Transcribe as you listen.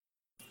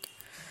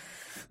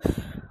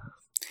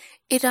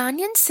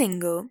Iranian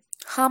singer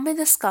Hamid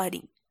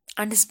Asghari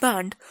and his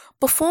band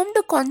performed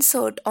a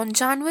concert on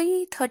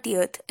January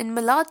 30th in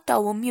Milad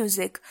Tower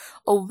Music,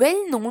 a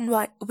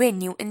well-known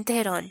venue in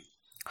Tehran.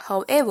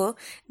 However,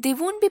 they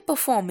won't be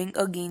performing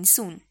again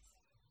soon.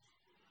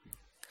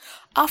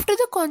 After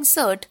the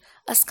concert,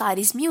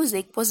 Asghari's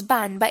music was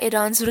banned by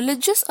Iran's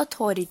religious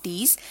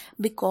authorities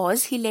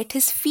because he let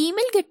his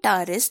female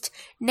guitarist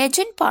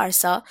Nejin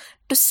Parsa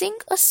to sing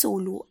a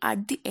solo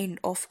at the end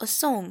of a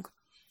song.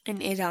 In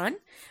Iran,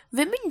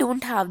 women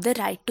don't have the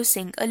right to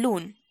sing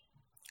alone.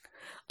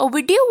 A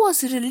video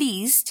was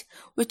released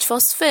which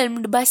was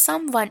filmed by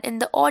someone in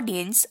the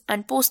audience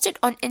and posted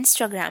on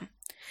Instagram.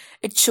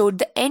 It showed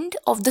the end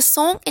of the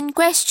song in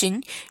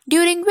question,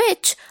 during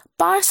which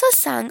Parsa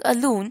sang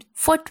alone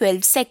for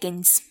 12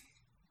 seconds.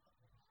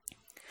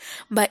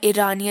 By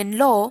Iranian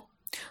law,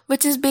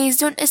 which is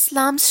based on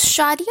Islam's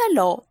Sharia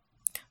law,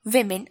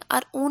 women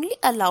are only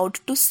allowed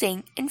to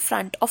sing in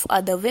front of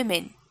other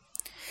women.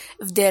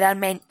 If there are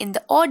men in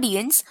the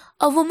audience,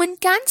 a woman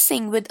can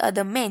sing with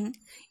other men,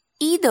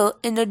 either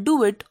in a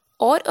duet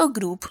or a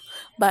group,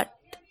 but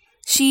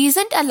she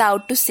isn't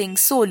allowed to sing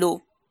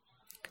solo.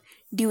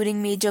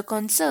 During major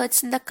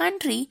concerts in the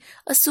country,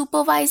 a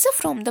supervisor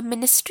from the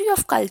Ministry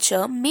of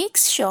Culture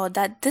makes sure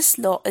that this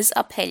law is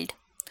upheld.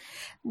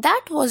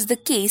 That was the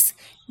case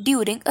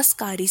during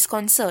Asghari's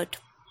concert.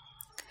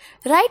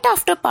 Right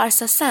after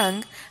Parsa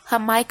sang, her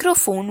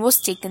microphone was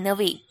taken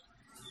away.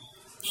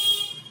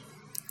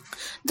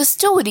 The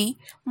story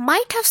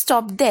might have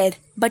stopped there,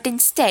 but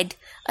instead,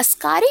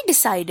 Asghari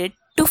decided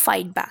to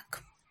fight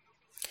back.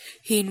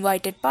 He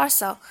invited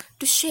Parsa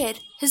to share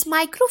his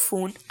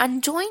microphone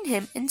and join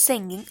him in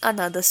singing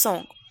another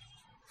song.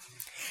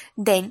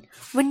 Then,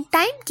 when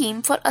time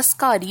came for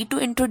Asghari to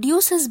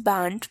introduce his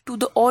band to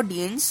the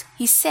audience,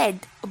 he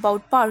said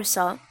about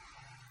Parsa,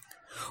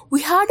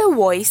 "We had a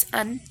voice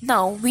and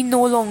now we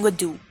no longer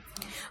do.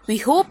 We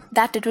hope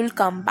that it will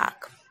come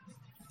back."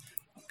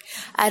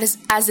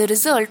 As a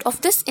result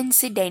of this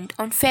incident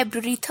on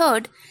February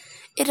 3rd,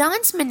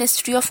 Iran's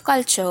Ministry of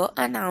Culture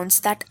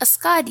announced that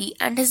Asghari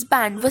and his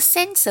band were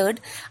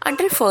censored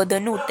until further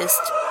notice.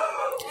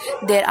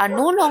 They are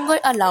no longer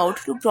allowed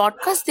to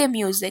broadcast their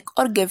music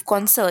or give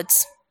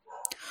concerts.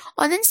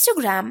 On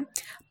Instagram,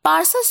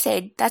 Parsa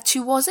said that she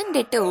wasn't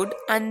deterred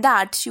and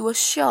that she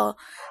was sure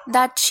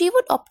that she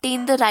would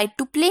obtain the right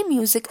to play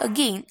music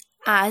again,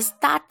 as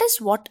that is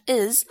what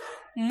is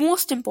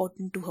most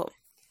important to her.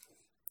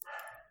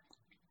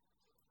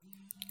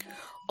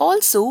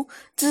 Also,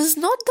 this is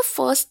not the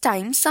first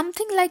time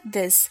something like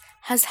this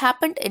has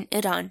happened in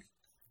Iran.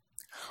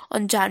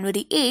 On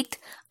January 8th,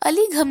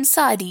 Ali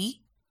Ghamsari,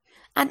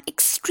 an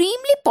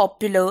extremely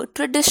popular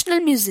traditional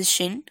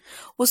musician,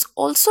 was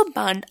also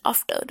banned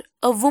after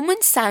a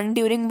woman sang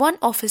during one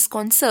of his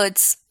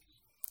concerts.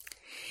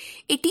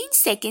 18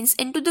 seconds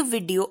into the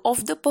video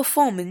of the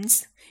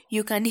performance,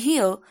 you can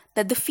hear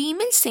that the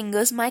female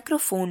singer's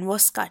microphone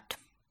was cut.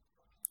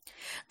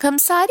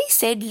 Ghamsari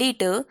said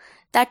later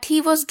that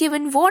he was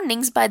given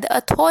warnings by the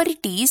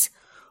authorities,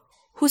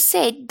 who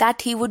said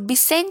that he would be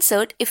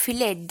censored if he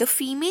let the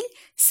female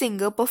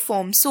singer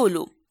perform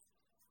solo.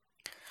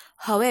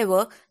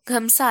 However,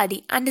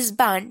 Ghamsari and his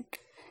band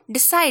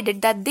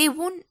decided that they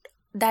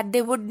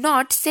would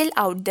not sell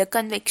out their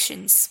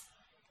convictions.